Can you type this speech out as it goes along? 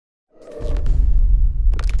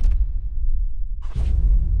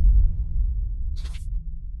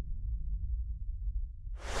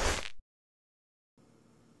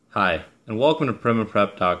Hi, and welcome to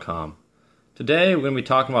PrimandPrep.com. Today we're going to be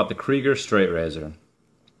talking about the Kriegar straight razor.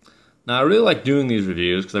 Now I really like doing these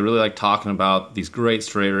reviews because I really like talking about these great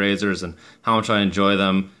straight razors and how much I enjoy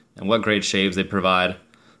them and what great shaves they provide.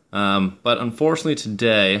 But unfortunately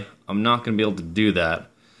today I'm not going to be able to do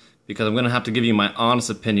that because I'm going to have to give you my honest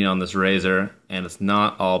opinion on this razor, and it's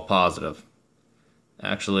not all positive.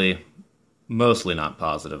 Actually, mostly not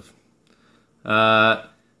positive.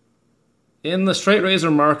 In the straight razor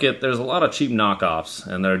market, there's a lot of cheap knockoffs,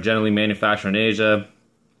 and they're generally manufactured in Asia.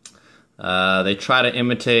 They try to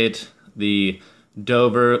imitate the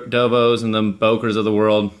Dovos and the Bokers of the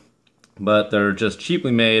world, but they're just cheaply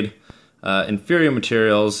made, inferior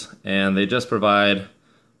materials, and they just provide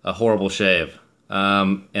a horrible shave.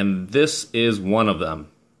 And this is one of them.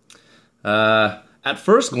 At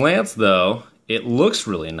first glance, though, it looks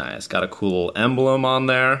really nice. Got a cool emblem on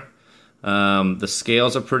there. The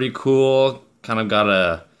scales are pretty cool, kind of got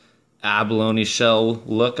a abalone shell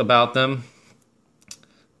look about them.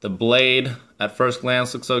 The blade at first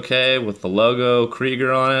glance looks okay with the logo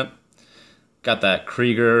Kriegar on it. Got that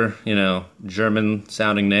Kriegar, German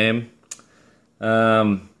sounding name.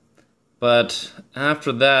 But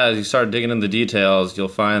after that, as you start digging into the details, you'll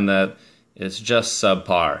find that it's just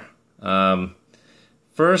subpar.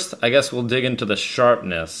 First, I guess we'll dig into the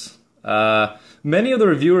sharpness. Many of the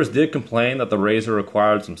reviewers did complain that the razor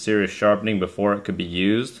required some serious sharpening before it could be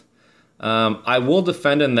used. I will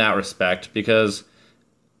defend in that respect because,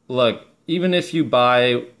 look, even if you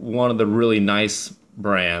buy one of the really nice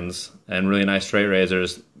brands and really nice straight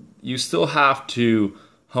razors, you still have to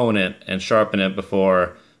hone it and sharpen it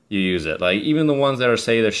before you use it. Like, even the ones that are,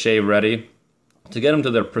 say, they're shave ready, to get them to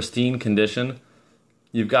their pristine condition,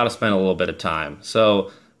 you've got to spend a little bit of time.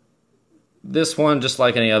 So this one, just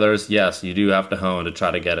like any others, yes, you do have to hone to try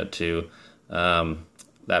to get it to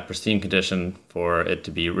that pristine condition for it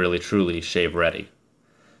to be really, truly shave ready.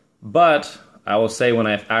 But I will say, when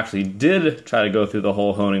I actually did try to go through the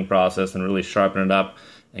whole honing process and really sharpen it up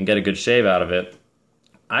and get a good shave out of it,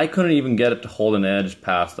 I couldn't even get it to hold an edge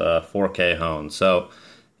past a 4K hone. So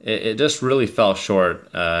it just really fell short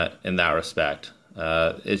in that respect.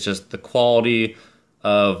 It's just the quality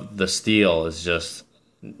of the steel is just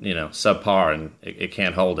subpar, and it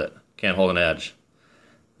can't hold it. Can't hold an edge.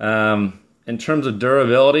 In terms of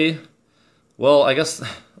durability, well, I guess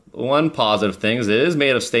one positive thing is it is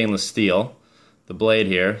made of stainless steel, the blade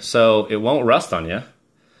here, so it won't rust on you.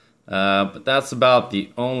 But that's about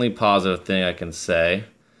the only positive thing I can say.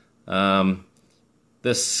 The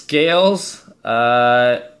scales,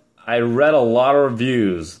 I read a lot of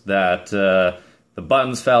reviews that the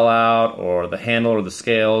buttons fell out, or the handle or the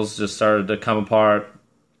scales just started to come apart.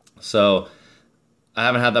 So I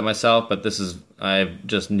haven't had that myself, but I've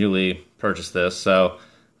just newly purchased this, so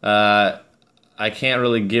I can't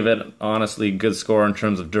really give it honestly a good score in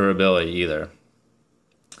terms of durability either.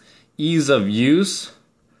 Ease of use,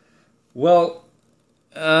 well,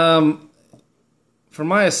 for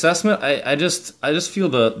my assessment, I just feel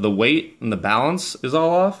the weight and the balance is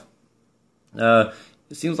all off. It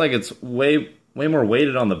seems like it's way more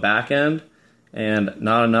weighted on the back end and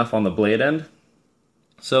not enough on the blade end.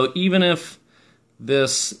 So even if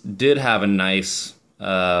this did have a nice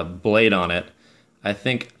blade on it, I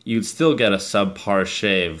think you'd still get a subpar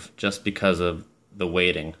shave just because of the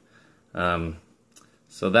weighting.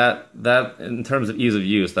 So that in terms of ease of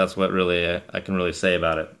use, that's what really I can really say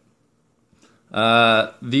about it.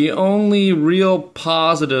 The only real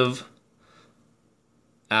positive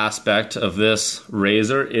aspect of this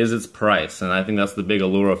razor is its price, and I think that's the big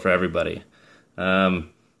allure for everybody.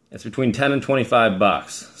 It's between $10 and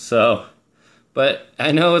 $25. So, but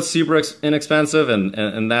I know it's super inexpensive,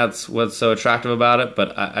 and that's what's so attractive about it.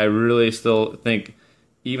 But I really still think,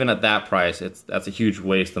 even at that price, that's a huge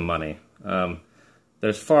waste of money.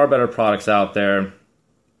 There's far better products out there.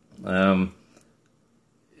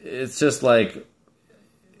 It's just like,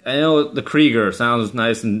 I know the Kriegar sounds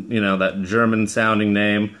nice and that German sounding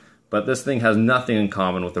name, but this thing has nothing in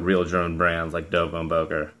common with the real German brands like Dovo and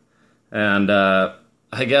Boker. And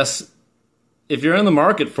I guess if you're in the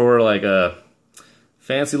market for like a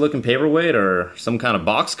fancy looking paperweight or some kind of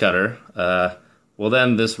box cutter, well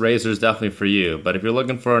then this razor is definitely for you. But if you're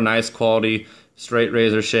looking for a nice quality straight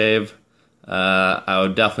razor shave, I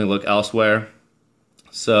would definitely look elsewhere.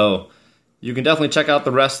 So you can definitely check out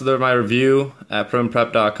the rest of my review at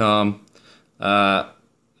PrimandPrep.com. I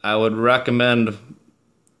would recommend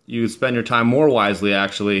you spend your time more wisely,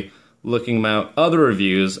 actually, looking at other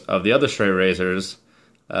reviews of the other straight razors.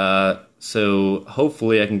 So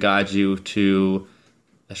hopefully I can guide you to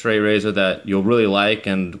a straight razor that you'll really like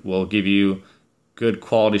and will give you good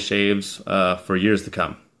quality shaves for years to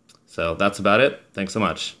come. So that's about it. Thanks so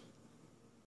much.